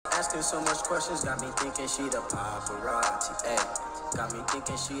asking so much questions, got me thinking she the paparazzi, ayy. Got me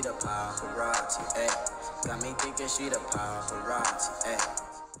thinking she the paparazzi, ayy. Got me thinking she the paparazzi,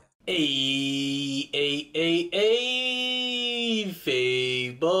 ayy.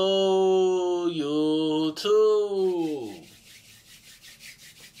 AyyyFabo YouTube.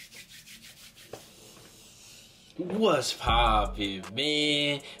 What's poppin',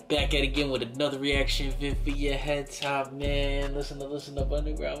 man? Back at it again with another reaction vid for your head top, man. Listen up,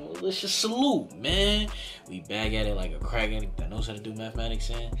 underground malicious. Salute, man. We back at it like a crack addict that knows how to do mathematics,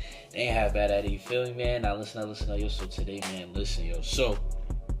 and they ain't half bad at it, you feel me, man? Now listen, yo. So today, man, listen, yo. So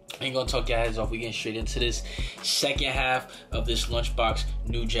I ain't gonna talk your heads off. We getting straight into this second half of this Lunchbox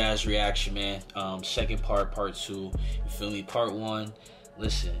New Jazz reaction, man. Second part 2. You feel me? Part 1.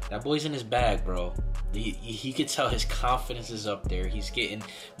 Listen, that boy's in his bag, bro. He could tell his confidence is up there. He's getting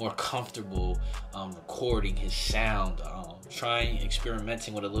more comfortable recording his sound,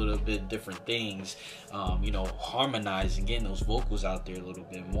 experimenting with a little bit different things, harmonizing, getting those vocals out there a little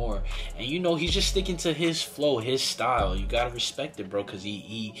bit more. And he's just sticking to his flow, his style. You gotta respect it, bro, because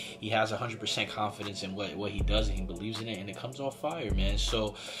he has 100% confidence in what he does, and he believes in it, and it comes off fire, man.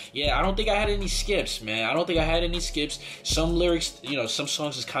 So yeah, I don't think I had any skips, man. Some lyrics, some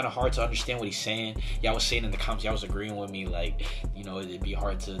songs is kind of hard to understand what he's saying. Y'all was saying in the comments, y'all was agreeing with me, like, it'd be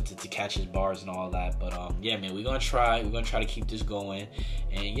hard to catch his bars and all that. But yeah, man, we're gonna try to keep this going,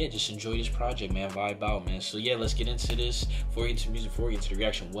 and yeah, just enjoy this project, man. Vibe out, man. So yeah, let's get into this. Before we get into music, before we get into the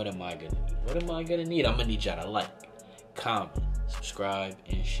reaction, what am I gonna need? I'm gonna need y'all to like, comment, subscribe,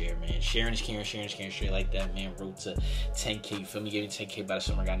 and share, man. Sharing is caring, straight like that, man. Road to 10K, you feel me? Gave me 10K by the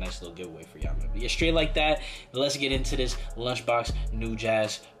summer. Got a nice little giveaway for y'all, man. But yeah, straight like that. Let's get into this Lunchbox New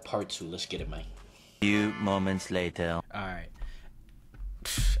Jazz Part 2. Let's get it, man. Few moments later. Alright.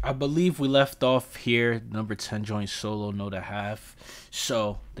 I believe we left off here. Number 10 joint, Solo Note a Half.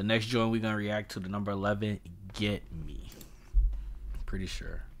 So the next joint we're gonna react to, the number 11, Get Me. Pretty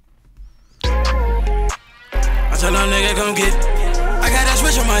sure. I tell them nigga come get. I got that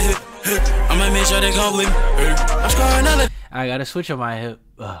switch on my hip. I'ma make sure they come with me. I'm scoring another. I got a switch on my hip.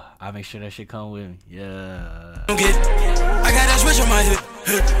 I make sure that shit come with me. Yeah. I got that switch on my hip.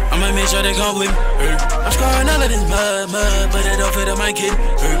 I'ma make sure they come with me. I'm scoring all of this mud, but it don't fit on my kid.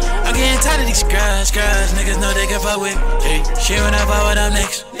 I'm getting tired of these scratch. Niggas know they can fuck with. Hey, she when I power up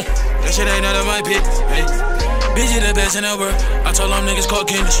next. That shit ain't out of my pit. Hey, bitch, you the best in the world. I told them niggas called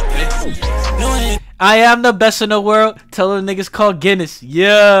Guinness. Hey, no one. I am the best in the world. Tell them niggas called Guinness.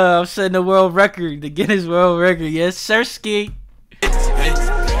 Yeah, I'm setting the world record. The Guinness World Record. Yes, sir, ski. Hey,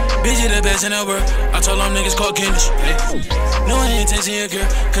 bitch, you the best in the world. I told them niggas called Guinness. Hey, no one ain't texting your girl,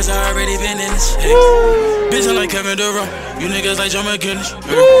 cause I already been in this. Hey, bitch, I'm like Kevin Durant. You niggas like John McGinnis.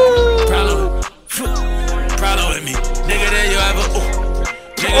 Problem with me. Nigga, that you have a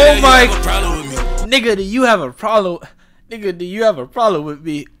problem with me. Nigga, do you have a problem? Nigga, do you have a problem with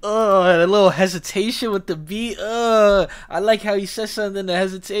me? A little hesitation with the beat. I like how he said something, the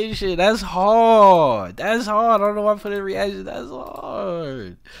hesitation. That's hard. I don't know why I put in reaction. That's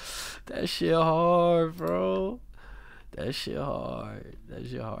hard. That shit hard, bro. That shit hard.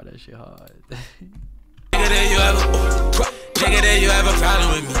 Nigga, that you have a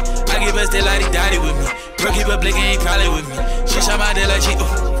problem with me. I give a still like he daddy with me. Bro, keep a blick, ain't probably with me. She shot my dick like she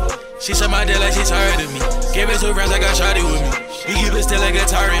tired of me. Gave it 2 rounds, I got shotty with me. He keep it still like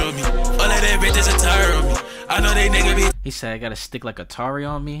Atari on me. All of that bitches a tire on me. I know they nigga be. He said I got a stick like Atari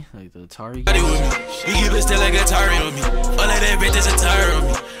on me, like the Atari. With me. He keep it still like Atari on me. All of that bitches a tire on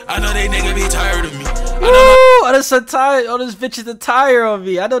me. I know they nigga be tired of me. Oh, this bitches a tire on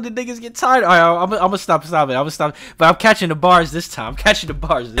me. I know the niggas get tired. All right, I'm gonna stop it. But I'm catching the bars this time. I'm catching the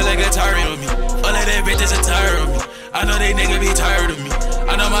bars. Like Atari on me. All of that bitches a tire on me. I know they nigga be tired of me.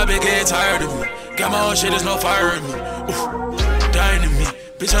 I know my bitch get tired of me. Got my own shit, there's no fire in me. Ooh, dying to me.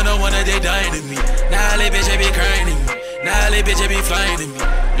 Bitch, I know one that they dying to me. Nah, they bitch, they be crying to me. Nah, they bitch, they be flying to me.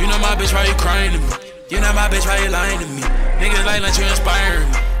 You know my bitch, why you crying to me? You know my bitch, why you lying to me? Niggas like you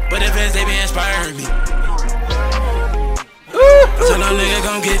inspiring me. But if it's they be inspiring me. I tell them nigga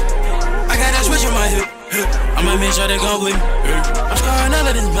come get. I got that switch on my hip. I'ma make sure they come with me. I'm scoring all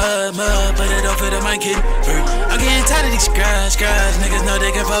of this mud, but it don't fit on my kid. I'm getting tired of these scratch. Niggas know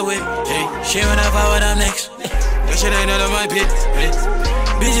they can fuck with. Hey, she when I power up next. That shit ain't out of my pit. Hey,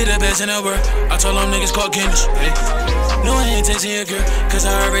 bitch, you the best in the world. I told them niggas called Guinness. Hey, no one ain't texting your girl, cause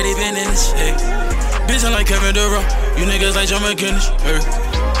I already been in this. Hey, bitch, I'm like Kevin Durant. You niggas like John McGinnis. Hey.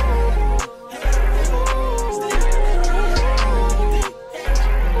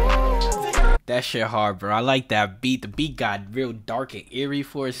 That That shit hard, bro. I like that beat. The beat got real dark and eerie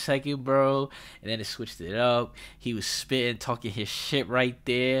for a second, bro. And then it switched it up. He was spitting, talking his shit right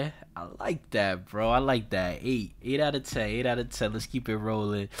there. I like that, bro. I like that. 8 out of 10. 8 out of 10. Let's keep it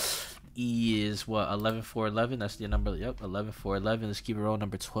rolling. E is what? 11-4-11. That's your number. Yep, 11-4-11. Let's keep it rolling.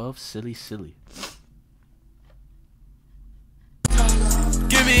 Number 12. Silly, silly.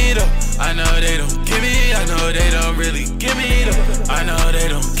 Give me the, I know they don't give me, I know they don't really give me the, I know they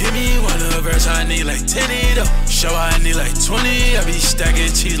don't give me one verse, I need like 10 though. Show I need like 20, I be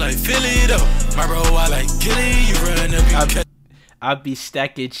stacking cheese like Philly though. My bro, I like Gilly, you run up, you catch. I be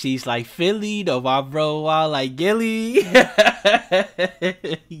stacking cheese like Philly, though my bro, I like Gilly.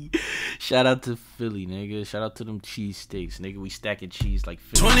 Shout out to Philly, nigga. Shout out to them cheese steaks, nigga. We stacking cheese like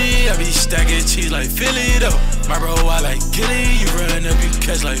Philly. 20, I be stacking cheese like Philly, though. My bro, I like Gilly, you run up, you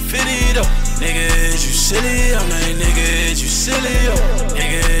catch like Philly, though. Nigga, is you silly? I'm like, nigga, is you silly, yo?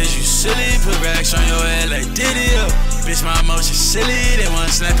 Nigga, is you silly? Put racks on your head like Diddy, yo. Bitch, my emotions silly. They want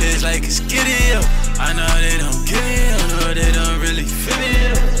snap his like it's giddy, yo. I know they don't get me, I know they don't really feel me.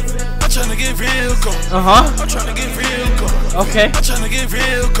 I'm tryna get real cold. I'm tryna get real cold. Okay. I'm tryna get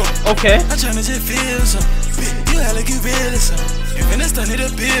real cold. Okay. I'm tryna just feel something. You had to get real or something. If it's done, need a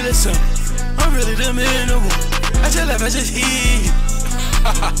bill or something. I'm really the man of one. I just laugh, I just heat.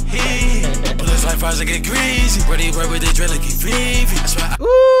 Bullets like fries, I get greasy. Brody work with the drill like he free. That's why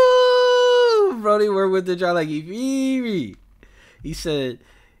Ooh, Brody work with the drill like he free. He said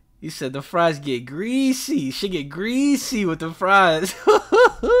the fries get greasy. She get greasy with the fries. I'm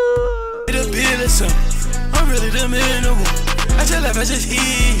really the man of one. I just laugh, I just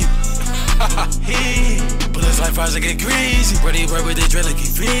heat. Bullets like fries, I get greasy. Brody work with the drill like he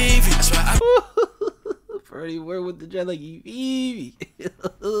free. That's why I Brody work with the drill like he free.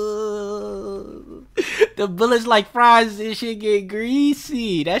 The bullets like fries and shit get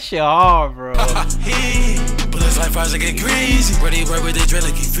greasy. That shit hard, bro. Bullets like fries, I get greasy. Brody work with the drill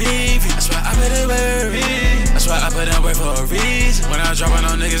like he free. That's why I put it work. That's why I put in work for a reason. When I drop, I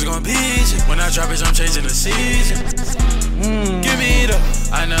know niggas gon' beat you. When I drop it, I'm changing the season. Give me the,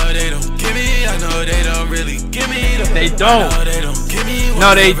 I know they don't give me, I know they don't really give me the. They don't. I know they don't give me.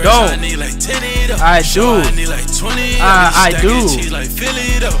 No, they don't. I need like 10 though. I do. I need like 20. I do. Cheese like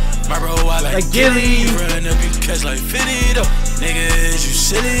Philly though. My bro, I like Gilly. You run up, you catch like 50 though. Nigga, is you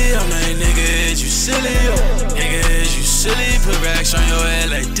silly? I'm like, nigga, is you silly? Yo. Nigga, is you silly? Put racks on your head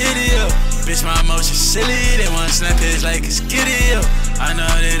like Diddy, yo. Bitch, my emotions silly. They want snap his like it's giddy, yo. I know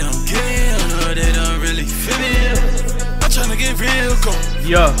they don't get me. I know they don't really feel me, yo. I'm tryna get real cold.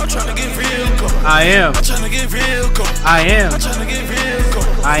 Yo. I'm tryna get real cold. I am. I'm tryna get real cold. I am. I'm tryna get real cold.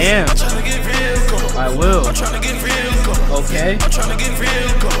 I am. I'm tryna get real cold. I will. I'm tryna get real cold. Okay. I'm tryna get real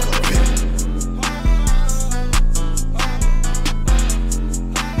cold.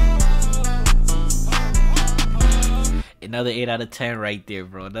 Another 8 out of 10 right there,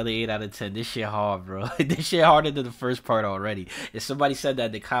 bro. Another 8 out of 10. This shit hard, bro. This shit harder than the first part already. If somebody said that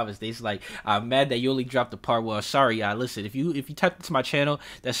in the comments, they's like, I'm mad that you only dropped the part. Well, sorry, y'all. Listen, if you type into my channel,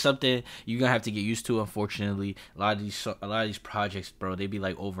 that's something you're gonna have to get used to. Unfortunately, a lot of these projects, bro, they be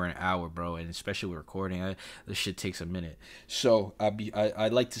like over an hour, bro, and especially with recording, this shit takes a minute. So I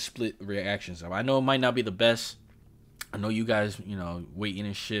like to split reactions up. I know it might not be the best. I know you guys, you know, waiting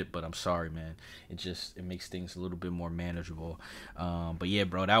and shit, but I'm sorry, man. It makes things a little bit more manageable. But yeah,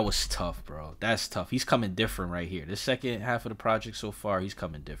 bro, that was tough, bro. That's tough. He's coming different right here. The second half of the project so far, he's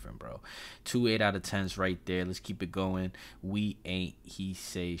coming different, bro. 2 8 out of 10s right there. Let's keep it going. We ain't he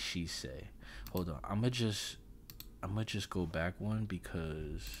say, she say. Hold on. I'm gonna just go back one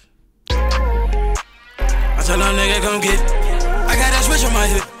because I tell a nigga gon' get. I got that switch on my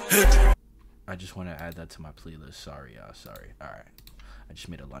hip. I just want to add that to my playlist. Sorry, y'all. Sorry. All right. I just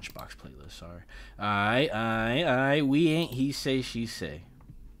made a lunchbox playlist. Sorry. All right. We ain't he say, she say.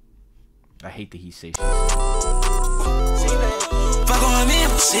 I hate the he say, she say. Fuck on me,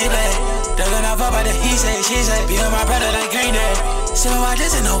 see that. Doesn't have about the he say, she say. Be on my brother like Green Day. So I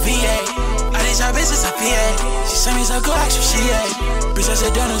this is no VA. I need your business a PA. She sent me so good, like she ain't. Bitch, I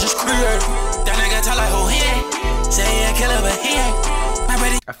said, don't just create. That nigga tell like who he ain't. Say he a killer, but he ain't.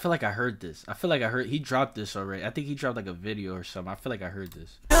 I feel like I heard this. He dropped this already. I think he dropped like a video or something. I feel like I heard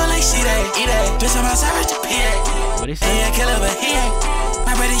this. What he said?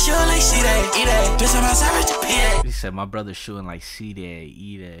 He said my brother shooting like C day,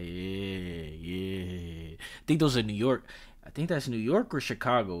 E day, yeah. I think those are New York. I think that's New York or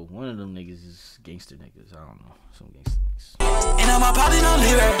Chicago. One of them niggas is gangster niggas. I don't know. Some gangster niggas. And on my party, no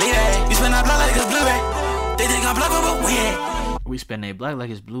leave it. We spend our blood like it's Blu-ray. They think I'm black, but we ain't. We spend their blood like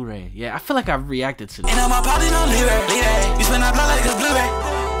it's Blu-ray. Yeah, I feel like I've reacted to this. And on my party, no leave it. We spend our blood like it's Blu-ray.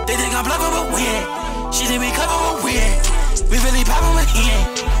 They think I'm bluffing, but we ain't. She think we cover, but we ain't. We really poppin', but he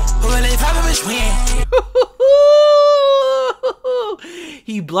ain't. Who really poppin', bitch, we ain't.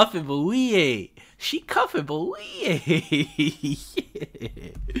 He bluffing, but we ain't. She cuffing, but we ain't.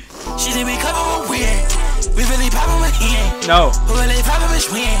 She think we cover, but we ain't. We really poppin', but he ain't. No. Who really poppin', bitch,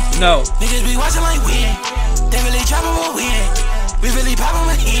 we ain't. No. Niggas be watchin' like we ain't. They really trappin', but we ain't. We really poppin',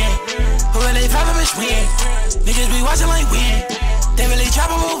 but he ain't. Who really poppin', bitch, we ain't. Niggas be watchin' like we ain't. They really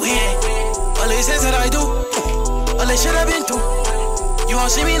trappin', but we ain't. All these things that I do, all this shit I've been through. You won't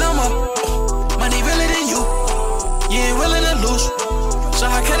see me no more. Money realer than you. You ain't willing to lose. So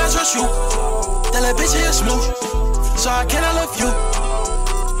how can I trust you? That little bitch is smooth. So how can I love you?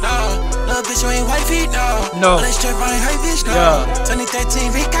 No, little bitch, you ain't wifey, no. All this strip, I ain't hurt, bitch, no.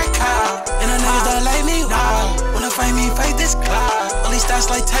 2013, we got caught. And the niggas don't like me, wow. Wanna fight me, fight this cloud. All these stats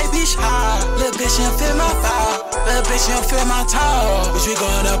like tight, bitch, high. Little bitch, you don't feel my vibe. Little bitch, you don't feel my toe. Bitch, we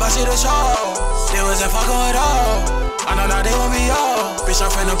going up, I see the show. They wasn't fucking at all. I know now they want me all. Bitch, I'm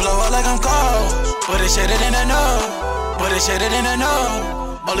finna blow up like I'm cold. But they said it in the know. But they said it in the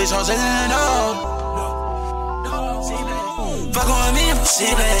know. All these hoes in the know. Fuck on me, I'm see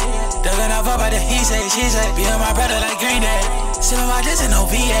babe. Dugging up by the he say, she say. Be on my brother like Green Day. Sippin' my diss and no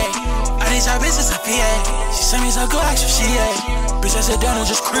VA. I need your business a PA. She sent me some good action, she ain't. Bitch, I sit down and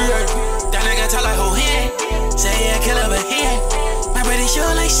just create. That nigga tell like who he ain't. Say he a killer, but he ain't. My brother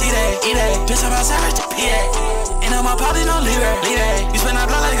shootin' like C-Day, E-Day. Bitch, I'm outside to PA. And on my party, no leave it. You spin our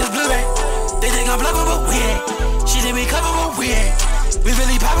blood like it's Blu-ray. They think I'm bluffin', but we ain't. She think we cover, but we ain't. We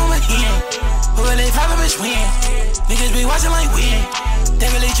really poppin', but he ain't. Who really poppin', bitch, we ain't. Niggas be watchin' like we ain't. They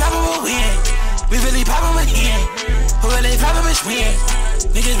really trappin', but we ain't. We really poppin', but he ain't. Who really poppin', bitch, we ain't.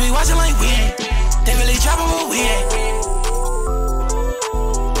 Niggas be watchin' like we ain't. They really trappin', but we ain't.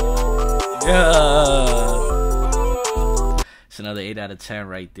 Yeah. It's another 8 out of 10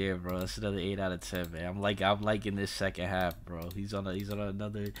 right there, bro. It's another 8 out of 10, man. I'm liking this second half, bro. He's on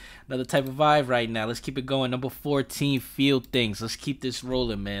another type of vibe right now. Let's keep it going. Number 14, Feel Things. Let's keep this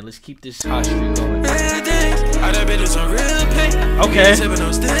rolling, man. Let's keep this hot streak going. I done been to some real pain. Okay.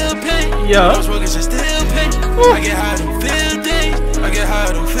 Yeah. I was working some still pain. I get high on feel things. I get high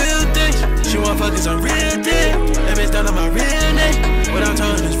on feel things. She want fuckers on real things. That bitch down on my real name. What I'm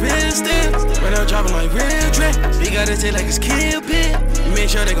talking is real still. When I'm dropping like real drink. We gotta take like it's kill pit. Make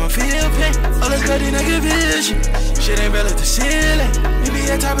sure they gon' feel pain. All this cut in nigga vision. Shit ain't barely the ceiling. We be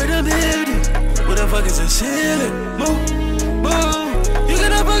at top of the building. What the fuck is the ceiling? Move, move. You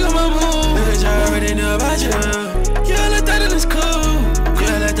gotta fuck on my move. Bitch, I already know about you. You all let that in this cool. You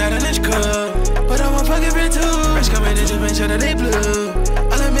all let that in this cool. But I want fucking friend too. Fresh coming in, just make sure that they blue.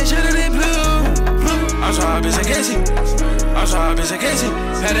 I let make sure that they blue. I'm so hard, bitch, I can't see. I'm so hard, bitch, I can't see.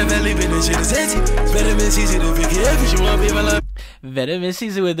 Had a belly, but this shit is empty. Better than easy to figure out if you want people like. Vitamin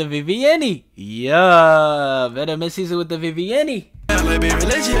Season with the Viviani. Yeah. Vitamin Season with the Viviani. I'm like, be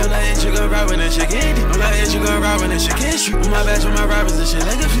religion. I'm like, ain't you gon' ride when that shit get you? I'm like, ain't you gon' ride when that shit get you? My badge with my robbers and shit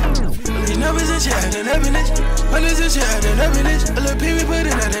like a few. These numbers and shit, and happiness. Hundreds and shit, and happiness. A little pee, we put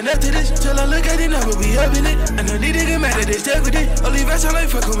it out and after this. Till I look at it, now we up in it. I know need to get mad at this, stuck with it. Only rest I like,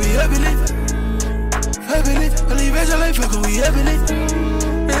 fuck when we up in it. Up in it. Only rest I like, fuck when we up in it.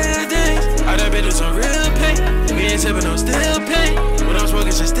 I done been through some real pain. We ain't sippin' no still pain. When I'm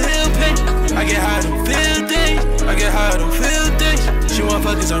smoking some still pain. I get high on feel things. I get high on feel things. She want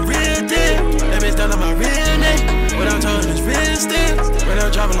fuckers on real things. That bitch down on my real name. What I'm talking is real still. When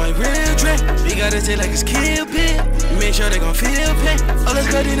I'm dropping like real drink. We gotta take like it's kill pit. Make sure they gon' feel pain. All this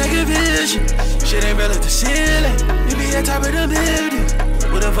cut in nigga vision. Shit ain't barely the ceiling. You be at top of the building.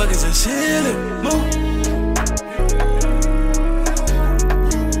 What the fuck is the ceiling? Move.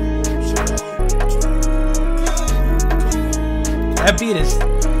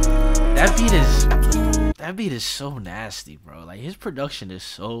 That beat is so nasty, bro. Like, his production is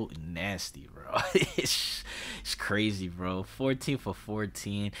so nasty, bro. It's crazy, bro. 14 for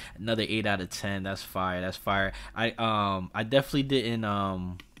 14, another 8 out of 10. That's fire. That's fire. I definitely didn't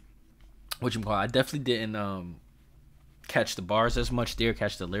catch the bars as much there,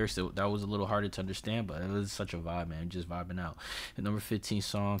 catch the lyrics. That was a little harder to understand, but it was such a vibe, man. Just vibing out. The number 15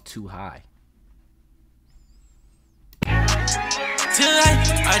 song, Too High. Too high,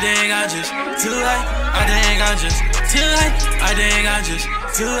 I think I'm just too high. I think I'm just too high. I think I'm just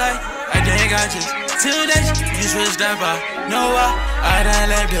too high. I think I'm just 2 days. You switched up, I know why. I done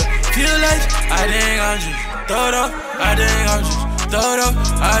left a few lights. I think I'm just throwed up. I think I'm just throwed up.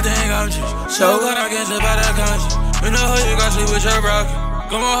 I think I'm just so good. I guess about that conscience. When the hoe you got sleep with your rocket.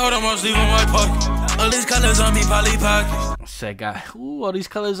 Come on, hold on, I'm sleep on my pocket. All these colors on me, Polly Pockets. Said, got all these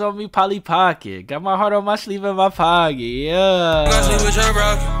colors on me, Polly Pocket. Got my heart on my sleeve in my pocket. Yeah. Got sleep with your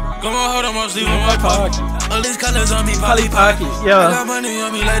rocket. Got my heart on my sleeve in my pocket. All these colors on me, Polly Pocket. Yeah. I got money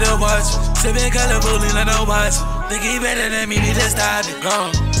on me like the watch. Sipping color bullying like no watch. Think he better than me, need to stop it.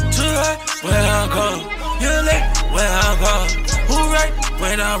 Gone. Too right when I'm gone. You late when I'm gone. Who right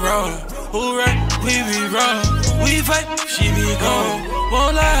when I'm wrong? Who right? We be wrong. We fight, she be gone.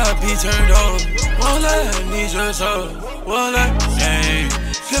 Won't lie, I be turned on. Won't lie, I need your soul. Won't lie, hey.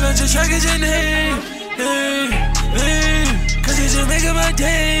 Can I just check your name? Hey, hey. Cause it's just making my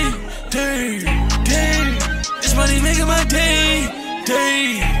day. Day, day. This money making my day.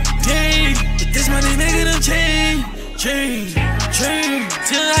 Day, day. This money making them change. Change, change.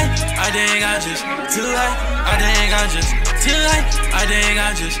 Tonight, I think I just. Tonight, I think I just. Tonight, I think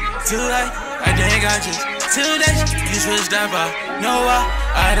I just. Tonight, I think I just. Tonight, you switched up, I know why.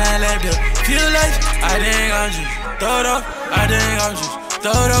 I done left a few lives. I think I'm just. Throw it up, I think I'm just.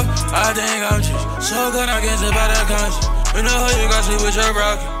 Throw it up, I think I'm just. So good, I get about that conscience. You know how you got sleep with your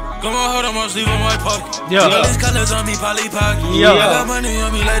rocket. Got my heart on my sleeve in my pocket. Yeah. All these colors on me, Polly Pocket. Yeah. I got money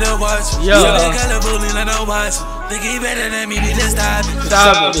on me like the watch. Yeah. They color bullying like no watch. Think he better than me, need to stop it.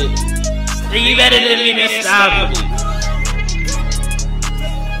 Stop it. Think you better than me, then stop it.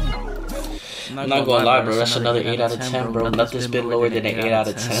 I'm not gonna lie, bro. That's another 8 out of 10, bro. Nothing's been lower than an 8 out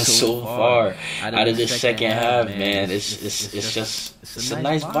of 10 so far out of this second half, man. It's a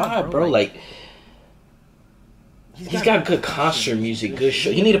nice vibe, bro. Like, he's got good concert music, good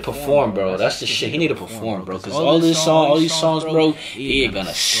show. He need to perform, bro. That's the shit. He need to perform, bro. Cause all these songs, bro, he ain't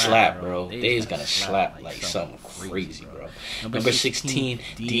gonna slap, bro. They is gonna slap like something crazy, bro. Number 16,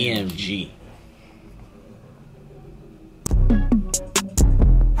 DMG.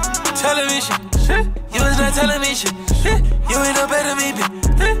 Television, you was not telling me shit. You ain't no better me,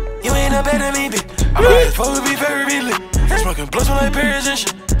 bitch. You ain't no better me, bitch. I'm like, fuck would be very lit. Smoking blunts with like Paris and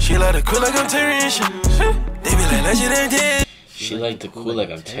shit. She like to cool like I'm Terry and shit. They be like, that shit ain't dead. She like to cool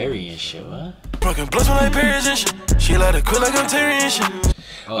like I'm Terry and shit, what? Smoking blunts with like Paris and shit. She like to cool like I'm Terry and shit.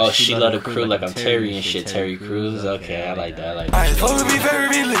 Oh, she love the crew like I'm Terry and shit. Terry Crews. Okay, I like that. I like I that. fuck would be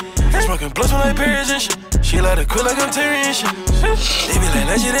very lit. Smoking blunts with like Paris and shit. She like to cool like I'm Terry and shit. They be like,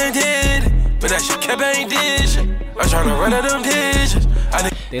 that shit ain't dead. But that shit kept ain't did shit. I'm tryna run out them dishes.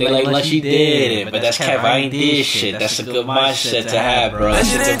 They like lunch, she did it, but that's Kev, I ain't did shit. That's a good mindset to have, bro. That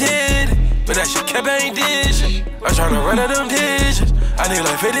shit ain't dead, but that shit kept ain't did shit. I'm tryna run out them dishes. I need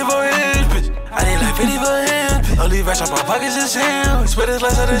like 50 for him, bitch. I need like 50 for him, bitch. I'll leave racks out my pockets and him. Swear this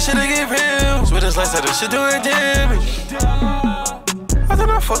lights out this shit to get real. Swear this lights out this shit doing damage. I do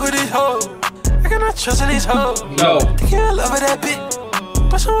not fuck with these hoes. I cannot trust in these hoes. No. Think I love her that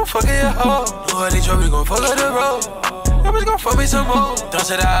bitch, but someone fucking your hoe. Know how they trouble gon' fuck up the road. That bitch gon' fuck me some more. Don't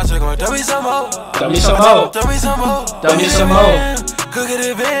say the house, we gon' dump me some more. Dump me some more. Dump me some more. Dump me some more. Cook it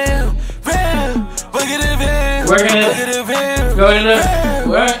in bam, bam. Work it in bam. Work it in. Cook it in bam. Go in there.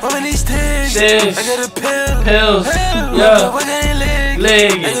 Work. I'm in these sticks. I got a pill. Pills. Yeah. Work it in leg.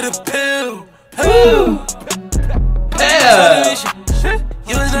 Leg. I got a pill. Woo. Yeah.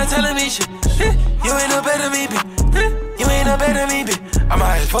 You was not telling me shit. You ain't no better me, bitch. You ain't no better me, bitch. I'm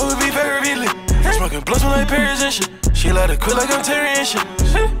high as fuck, be very lit. Smoking blunts with like Paris and shit. She like to quit like I'm Terry and shit.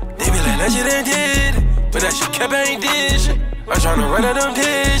 They be like, that shit ain't dead, but that shit kept ain't did shit. I'm tryna run out them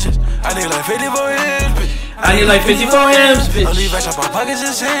dishes. I need like 54 M's, bitch. I need like 54 M's, bitch. I'll leave racks out my pockets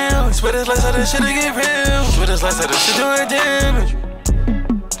and him. Swear this lights out this shit to get real. Swear this lights out this shit doing damage.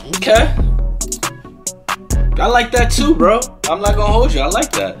 Okay. I like that too, bro. I'm not gonna hold you. I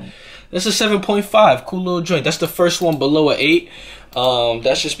like that. That's a 7.5. Cool little joint. That's the first one below a 8.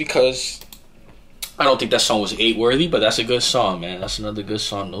 That's just because I don't think that song was 8 worthy, but that's a good song, man. That's another good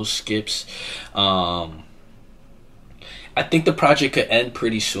song. No skips. I think the project could end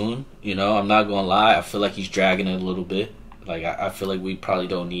pretty soon. You know, I'm not gonna lie. I feel like he's dragging it a little bit. Like I feel like we probably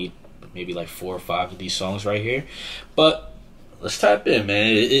don't need maybe like 4 or 5 of these songs right here. But let's tap in,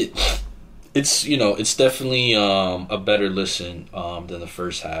 man. It's you know, it's definitely a better listen than the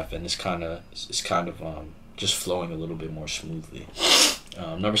first half, and it's kind of just flowing a little bit more smoothly.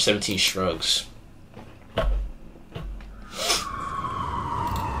 Number 17, Shrugs.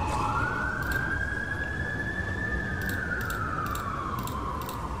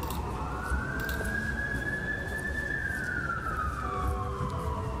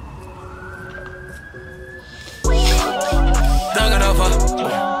 Dug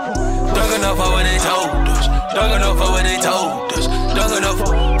enough for what they told us. Dug enough for what they told us. Dug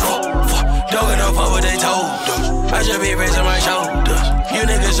enough for what they told us. I should be raising my shoulders. You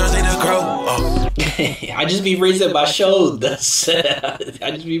niggas just need to grow up. I just be raising my shoulders.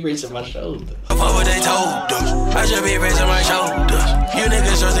 I just be raising my shoulders. Fuck what they told us. I should be raising my shoulders. You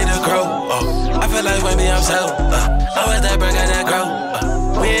niggas just need to grow. I feel like when me I'm so. I was that break, got that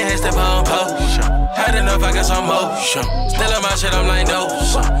grow. We ain't had step on potion. Had enough, I got some motion. Still on my shit, I'm like no.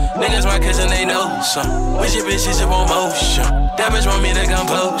 Niggas my kids and they know some. With your bitch, she just want motion. That bitch want me to come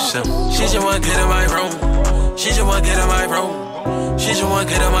closer. She just want get in my room. She just want get in my room. She just want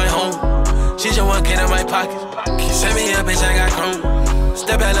get in my home. She just want get in my pocket. Send me a bitch, I got chrome.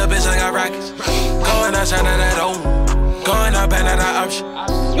 Step at a bitch, I got rockets. Going out, shine out that home. Going out, bad out that option.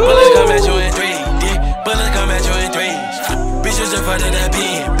 Bullets come at you in 3D. Bullets come at you in 3. Bitches just fucked in that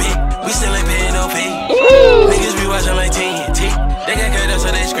BNB. We still ain't paying no fee. Niggas be watching like TNT. They got good up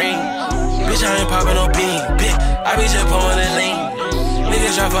so they scream. Bitch, I ain't popping no bean. Bitch, I be just pulling the lean.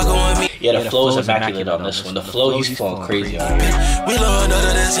 Niggas try fucking with me. Yeah, the flow is immaculate on this one. The flow, he's flowing crazy on it. We low under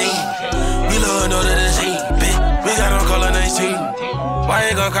the scene. We low under the scene. Bitch, we got on color 19. Why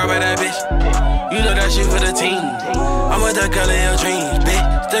you gon' cry by that bitch? You know that shit for the team. I'm with the color of your dreams,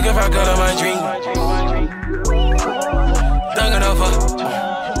 bitch. Stick if I color my dream.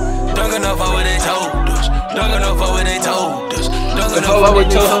 Don't enough for what they told us. Don't enough for what they told us. Don't enough for what they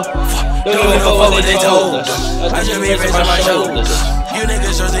told us. Don't enough for what they told us. I just be raising my shoulders. You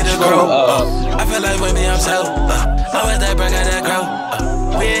niggas just need to grow. I feel like with me I'm so. I was that break, got that grow.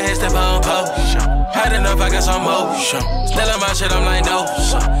 We ain't had step on potion. Had enough, I got some motion. Still on my shit, I'm like no.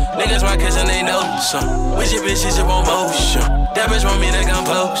 Niggas my kids and they know some. With your bitch, she just want motion. That bitch want me to come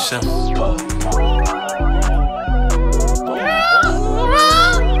closer.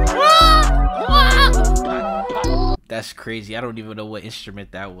 That's crazy. I don't even know what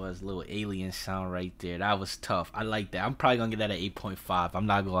instrument that was. Little alien sound right there. That was tough. I like that. I'm probably gonna get that at 8.5. I'm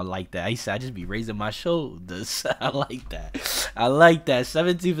not gonna like that. I just be raising my shoulders. I like that. I like that.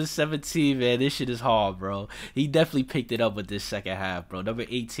 17 for 17, man. This shit is hard, bro. He definitely picked it up with this second half, bro. Number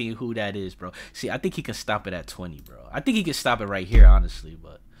 18, who that is, bro. See, I think he can stop it at 20, bro. I think he can stop it right here, honestly,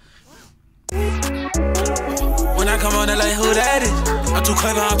 but. When I come on, they like, who that is? I'm too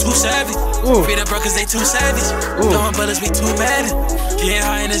clever, I'm too savvy. Free the brokers, they too savage. Throwing bullets, we too mad. Getting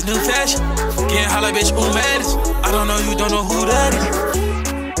high in this new fashion. Getting high like, bitch, who matters? I don't know, you don't know who that is.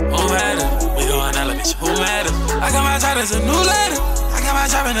 Who matters? We going out, bitch, who matters? I got my job as a new ladder. I got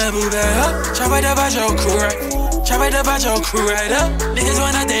my job in the boo bag up. Chop right up at your crew, right? Chop right up at your crew, right up. Niggas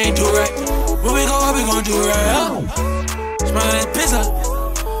want that, they ain't do right. When we go, what we gon' do right up? Smoking this piss up.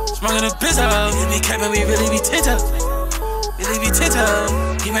 Smoking this piss up. We be capping, we really be tit up. Really be tit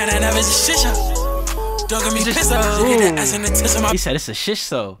up. He ran that average shit show. Dog got me pissed off. Get that ass in the tits of my. He said it's a shit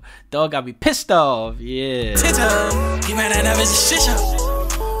show. Dog got me pissed off. Yeah. Tit up. He ran that average shit show.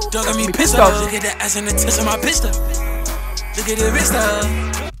 Dog got me pissed off. Look at that ass in the tits of my bitch though. Look at the wrist though.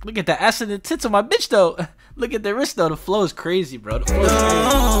 Look at the ass and the tits of my bitch though. Look at the wrist though. The flow is crazy, bro. The flow is crazy.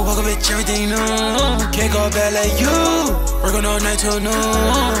 Walk a bitch, everything new. Can't go bad like you. Working all night till noon.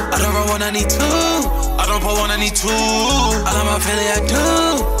 I don't run one, I need two. I don't pull one, I need two. I got my Philly, I do.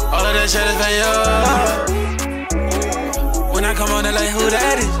 All of that shit is for you. When I come on, they like, who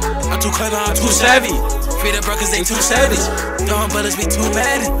that is? I'm too clever, I'm too savvy. Free the brokers, they too savage. Throwing bullets, we too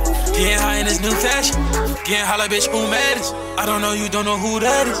mad. Getting high in this new fashion. Getting high like, bitch, who matters? I don't know, you don't know who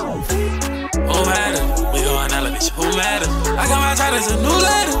that is. Who matters? We going out, bitch, who matters? I got my job as a new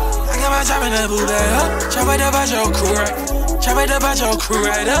ladder. I got my job in the boo bag up. Chop right up at your crew, right? Chop right up at your crew,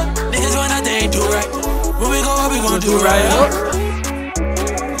 right up. Niggas want that, they ain't do right. When we go, what we gon' do right up?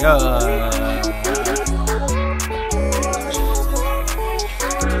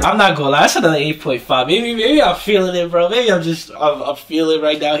 I'm not gonna lie, that's another 8.5. Maybe I'm feeling it, bro. Maybe I'm feeling it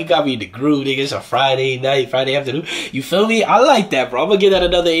right now. He got me in the groove, nigga. It's a Friday night, Friday afternoon. You feel me? I like that, bro. I'm gonna give that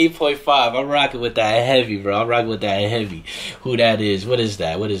another 8.5. I'm rocking with that heavy, bro. I'm rocking with that heavy. Who that is? What is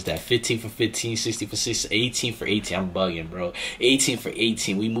that? 15 for 15, 60 for 60, 18 for 18. I'm bugging, bro. 18 for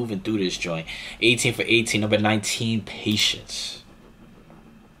 18. We moving through this joint. 18 for 18. Number 19, Patience.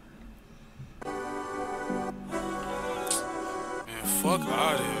 Fuck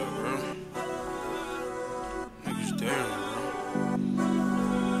out of here, bro. Niggas day room,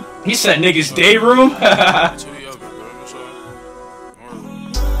 bro. He said niggas day room?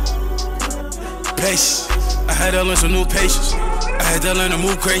 Patience. I had to learn some new patience. I had to learn to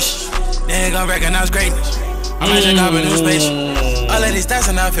move gracious. They ain't gonna recognize greatness. I'm actually got a new space. All of these stats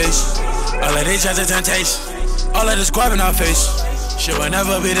in our face. All of these shots of temptation. All of this squab in our face. Shit will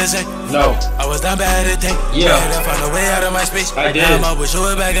never be the same. No. I was down bad at thing. Yeah. I had to find a way out of my space. I did. Now I'm up with you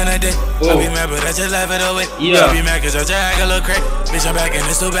back in the day. I be mad, but I just laugh it away. Yeah. I be mad cause I just act a little crack. Bitch, I'm back and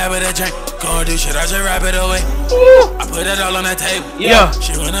it's too bad with a drink. Gon' do shit, I just rap it away. Ooh. I put it all on the table. Yeah.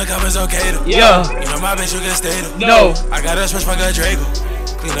 She wanna come, it's okay though. Yeah. You know my bitch, you can stay though. No. I got a switch fuck a Draco.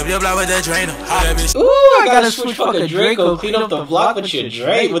 Clean up your block with the Drano. That bitch. Ooh, I gotta switch fucking Draco. Clean up the block with your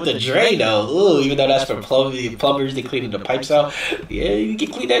with the Drano. Ooh, even though that's for plumbers, they cleaning the pipes out. Yeah, you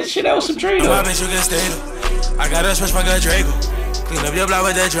can clean that shit out with some Drano. My bitch, you can stay though. I got a switch fuck a Draco. Clean up your block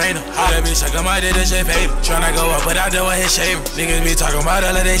with the Drano. That bitch, I got my day, that shit paper. Tryna go up, but I do his shaver. Niggas be talking about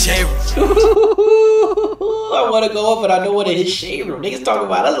all of they shaver. I wanna go up, but I don't wanna hit shaver. Niggas talking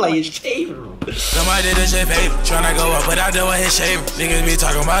about us like it's shaver. Somebody did this shit paper. Tryna go up, but I do his shaver. Niggas be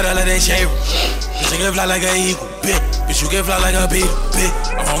talking about all of they shaver. Bitch, you can fly like an eagle, bitch. Bitch, you can fly like a beetle, bitch.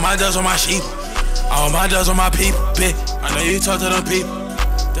 I'm on my dust on my sheep. I'm on my dust on my people, bitch. I know you talk to them people.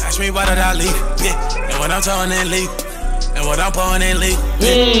 They ask me why did I leave, bitch. And when I'm talking, they leave. And when I'm pouring, they leave,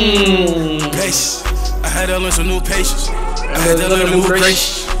 bitch. Patience. I had to learn some new patience. I had to learn to move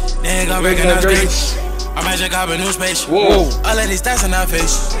gracious. They ain't gonna recognize grace. I might just cop a new space. Whoa. All of these stats in our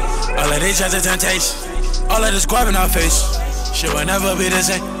face. All of these shots of temptation. All of this guap in our face. Shit will never be the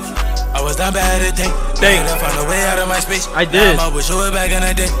same. I was down bad at thing. I had to find a way out of my space. I did. Now I'm up with you back in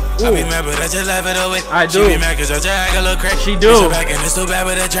the day. I be mad, but I just laugh it away. I do. She be mad cause I just act a little crack. She do. Bitch, I'm back and it's too bad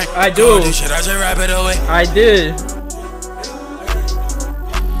with a drink. I do. Do shit, I just rap it away. I did.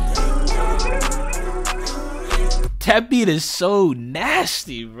 That beat is so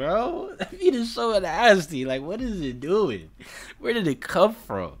nasty, bro. That beat is so nasty. Like, what is it doing? Where did it come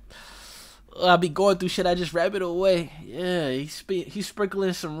from? I be going through shit. I just rap it away. Yeah, he's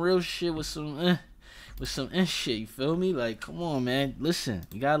sprinkling some real shit with some shit. You feel me? Like, come on, man. Listen,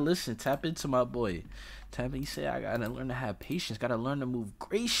 you gotta listen. Tap into my boy. Tap in. He said, I gotta learn to have patience. Gotta learn to move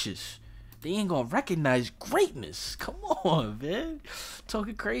gracious. They ain't gonna recognize greatness. Come on, man.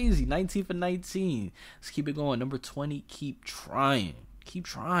 Talking crazy. 19 for 19. Let's keep it going. Number 20. Keep trying. Keep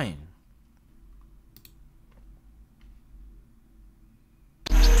trying.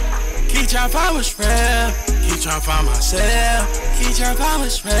 Keep trying to find what's real. Keep trying to find myself. Keep trying to find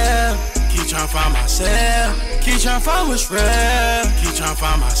what's real. Keep trying to find myself. Keep trying to find what's real. Keep trying to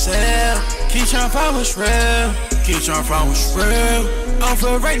find myself. Keep trying to find what's real. Keep trying to find what's real. I don't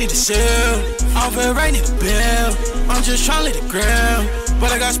feel right, need to sell. I don't feel right, need to build. I'm just trying to let it ground.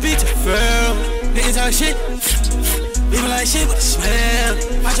 But I got speed to feel. Niggas talk shit. Leaving like shit with a smell.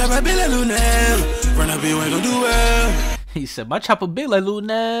 My chopper big like Lunel. Run up, you ain't gon' do well. He said, my chopper big like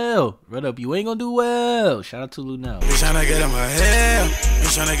Lunel. Run up, you ain't gonna do well. Shout out to Lunel. Bitch tryna get in my hair.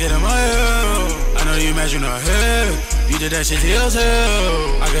 Bitch tryna get in my hair. I know you imagine her hair. You did that shit to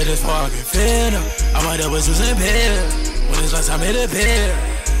yourself. I got this far, I can feel her. I might have was in bed. When it's last time it appeared.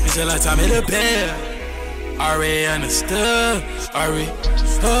 It's the last time it appeared. Already understood. Already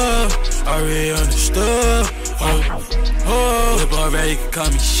understood. The boy ready can call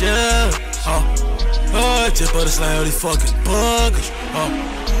me shit. Just put a slide on these fucking buggers.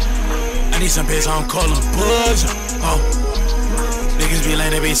 I need some piss, I don't call them bugs. Niggas be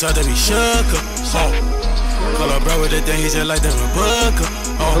lame, they be soft, they be shook. Call up bro with the thing, he just like that with Booker.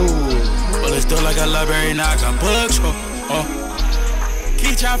 Well, it's still like a library, now I got books.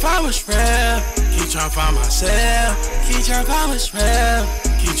 Keep trying to find what's real. Keep trying to find myself. Keep trying to find what's real.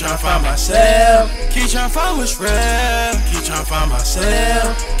 Keep trying to find myself. Keep trying to find what's real. Keep trying to find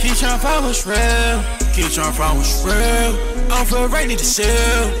myself. Keep trying to find what's real. Keep trying to find what's real. I don't feel right, need to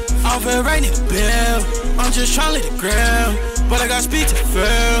sell. I don't feel right, need to build. I'm just trying to let it ground. But I got speed to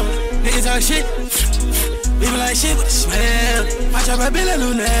feel. Niggas talk shit. Leaving like shit with a smell. My chopper big like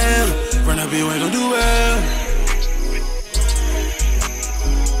Lunel. Run up, you ain't gon' do well.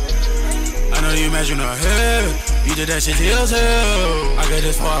 I know you imagine her hair. You did that shit to yourself. I got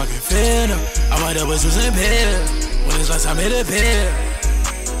this far, I can feel her. I might have was in bed. When it's last time it appeared.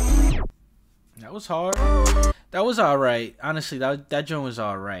 That was hard. That was alright. Honestly, that joint was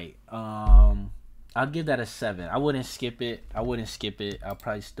alright. I'll give that a 7. I wouldn't skip it. I'll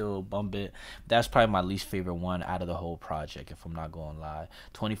probably still bump it. That's probably my least favorite one out of the whole project, if I'm not going to lie.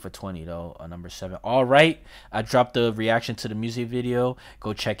 20 for 20 though, number 7. Alright, I dropped the reaction to the music video.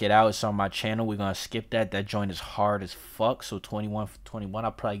 Go check it out. It's on my channel. We're going to skip that. That joint is hard as fuck. So 21 for 21,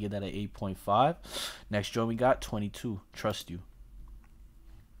 I'll probably give that an 8.5. Next joint we got, 22. Trust You.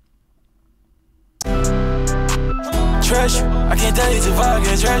 Trash you. I can't tell you to fuck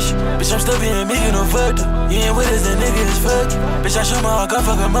and trash you. Bitch, I'm still being me, you don't fuck you. You ain't with us, the nigga is fuck you. Bitch, I shoot my heart, gun,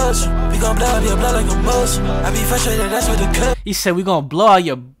 fuck a muscle. We gon' blow up your blood like a muscle. I be frustrated, that's what the cut. He said we gonna blow out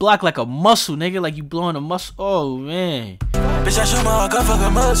your block like a muscle, nigga. Like you blowing a muscle. Oh, man. Bitch, I shoot my heart, gun fuck a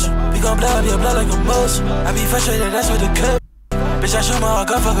muscle. We gon' blow up your blood like a muscle. I be frustrated, that's what the cut. Bitch, I shoot my heart,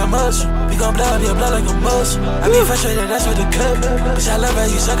 gun fuck a muscle. We gon' blow up your blood like a muscle. I be frustrated, that's what the cut. Bitch, I love how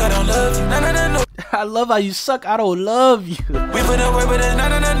you suck, I don't love you. No. I love how you suck, I don't love you. We put in work with it, no.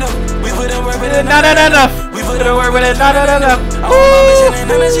 We put in work with it, no. We put in work with it, no. I want my bitch and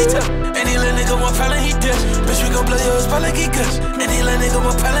none of she tough. Any little nigga want problem, he dish. Bitch, we gon' blow your spot like he cuss. Any little nigga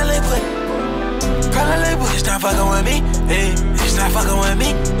want problem, they put. Problem, they put. It's not fucking with me, hey. It's not fucking with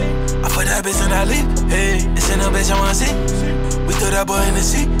me. I put that bitch in that leap, hey. It's in a bitch I wanna see. We threw that boy in the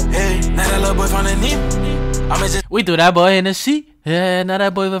seat, hey. Now that little boy found a Nemo. We threw that boy in the seat, yeah. Now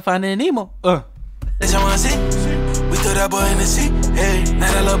that boy will find a Nemo. Bitch, I wanna see. We threw that boy in the seat, hey.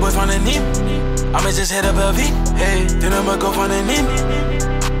 Now that little boy found a Nemo. I'ma just hit up LV, hey. Then I'ma go find a Nemo.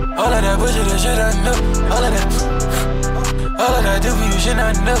 All of that bullshit, that shit I know. All of that do for you, shit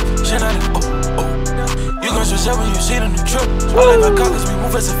I know. Shit I know. You gon' switch up when you see the new truck. All of my cockers, we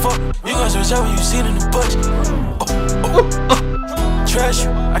move as a fuck. You gon' switch up when you see the new bush. Trash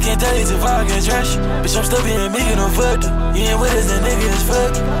you, I can't tell you if I get trash you. Bitch, I'm still being meek and no fuck you. You ain't with us, that nigga is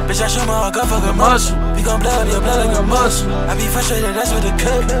fuck you. Bitch, I shoot my heart, gun fuck a muscle. We gon' blow up your blood like a muscle. I be frustrated, that's what the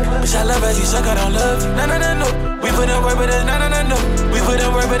cut. Bitch, I love as you suck, I don't love you. No. We put in work with it, no. We put in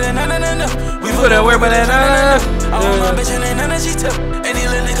work with it, no. We put in work with it, no. I want my bitch and ain't none of she tough. Any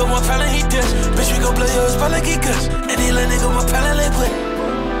little nigga want problem, he dish. Bitch, we gon' blow your spot like he cuss. Any little nigga want problem, they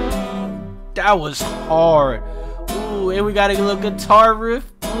put. That was hard. Ooh, and we got a little guitar riff.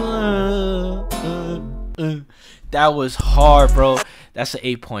 That was hard, bro. That's an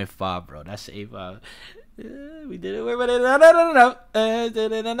 8.5, bro. That's an 8.5. We did it.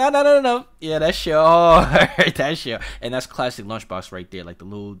 No. Yeah, that shit hard. That shit. And that's classic Lunchbox right there. Like the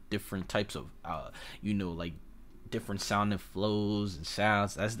little different types of, like different sounding flows and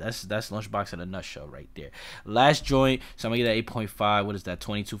sounds. That's Lunchbox in a nutshell right there. Last joint, so I'm gonna get that 8.5. What is that?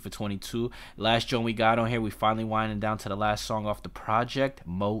 22 for 22. Last joint we got on here. We finally winding down to the last song off the project,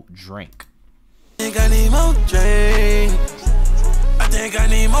 Mo Drink. I think I need more drink. I think I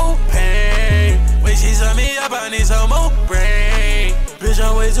need more pain. When she set me up, I need some more brain. Bitch,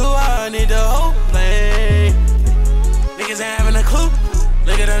 I'm way too high, I need the whole plane. Niggas ain't having a clue.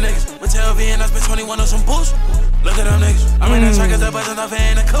 Look at them niggas. With LV and I spent 21 on some boost. Look at them niggas. I'm in that track, cause the buzzing off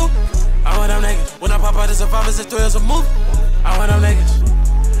in the coupe. I want them niggas. When I pop out, it's a 5, it's a 3, it's a move. I want them niggas.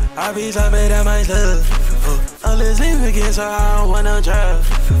 I be something that my love. All this leave again, so I don't want no drugs.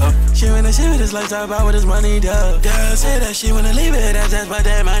 She wanna see what this lifestyle about, what this money does. Girl say that she wanna leave it, that's just what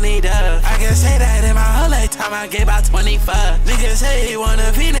that money does. I can say that in my whole lifetime, I gave about 25. Niggas say he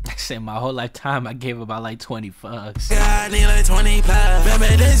wanna be. I said my whole lifetime, I gave about like 20 fucks. Yeah, I need like 20 plus.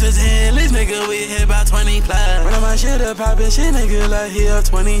 Remember days was in, least nigga, we hit about 20 plus. When my shit up poppin', shit nigga like he up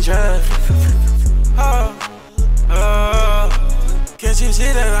 20 drugs. Can't you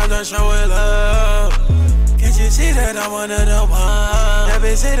see that I'm just showing love? Can't you see that I'm one of the ones? That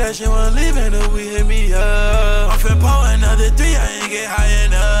bitch say that she wanna leave and then we hit me up. I'm finna pour another 3, I ain't get high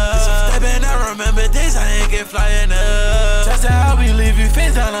enough. So steppin', I remember days I ain't get flying up. Just how we leave you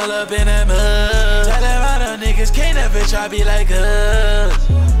face down all up in that mud. Tell them how the niggas can't ever try be like us.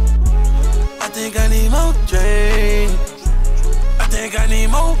 I think I need more drink. I think I need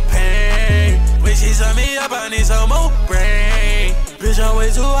more pain. When she set me up, I need some more brain. Bitch, I'm way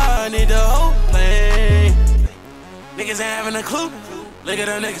too high, I need the whole plane. Niggas ain't having a clue. Look at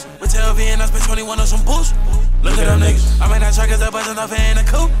them niggas. With LV and I spent 21 on some boost. Look at them niggas. I'm in that track, cause the buzzing off in the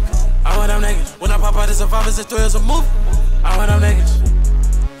coupe. I want them niggas. When I pop out, it's a 5, it's a 3, it's a move. I want them niggas.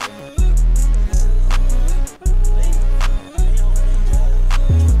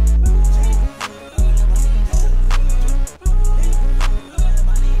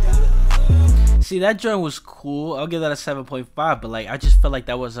 See, that joint was cool. I'll give that a 7.5, but like I just felt like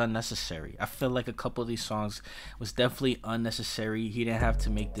that was unnecessary. I feel like a couple of these songs was definitely unnecessary. He didn't have to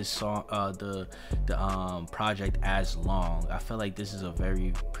make this song, the project as long. I feel like this is a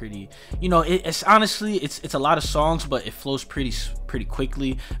very pretty, it's honestly it's a lot of songs, but it flows pretty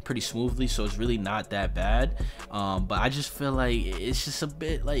quickly, pretty smoothly, so it's really not that bad. But I just feel like it's just a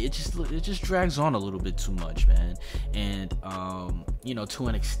bit like it just drags on a little bit too much, man. And to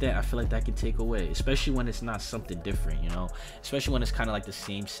an extent, I feel like that can take away, especially when it's not something different, especially when it's kind of like the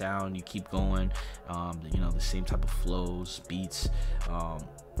same sound, you keep going, the same type of flows, beats,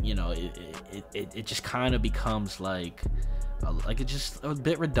 it just kind of becomes like it's just a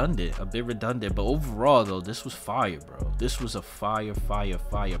bit redundant, but overall though, this was fire, bro. This was a fire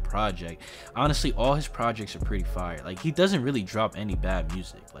project. Honestly, all his projects are pretty fire. Like, he doesn't really drop any bad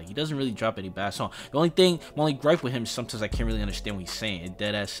music. Like, he doesn't really drop any bad song. The only thing, my only gripe with him is sometimes I can't really understand what he's saying. It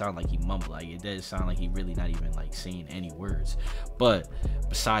dead ass sound like he mumble. Like, it does sound like he really not even like saying any words. But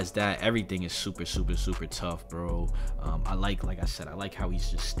besides that, everything is super tough, bro. I like I said, I like how he's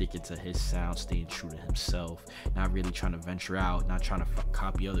just sticking to his sound, staying true to himself, not really trying to venture out, not trying to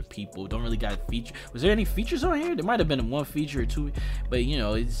copy other people. Don't really got feature. Was there any features on here? There might have been one feature or two, but you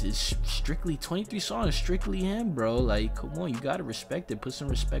know, it's strictly 23 songs, strictly him, bro. Like, come on, you gotta respect it. Put some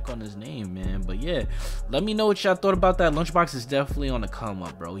respect on his name, man. But yeah, let me know what y'all thought about that. LUNCHBOX is definitely on the come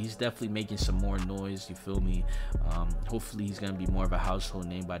up, bro. He's definitely making some more noise. You feel me? Hopefully he's gonna be more of a household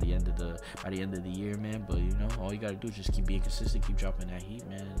name by the end of the year, man. But you know, all you gotta do is just keep being consistent, keep dropping that heat,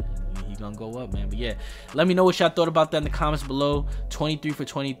 man, and he gonna go up, man. But yeah, let me know what y'all thought about that in the comments below. 23 for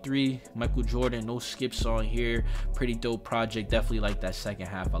 23, Michael Jordan, no skips on here. Pretty dope project. Definitely like that second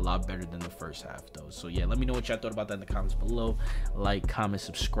half a lot better than the first half though. So yeah, let me know what y'all thought about that in the comments below. Like, comment,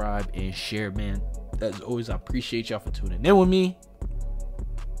 subscribe, and share, man. As always, I appreciate y'all for tuning in with me.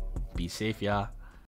 Be safe, y'all.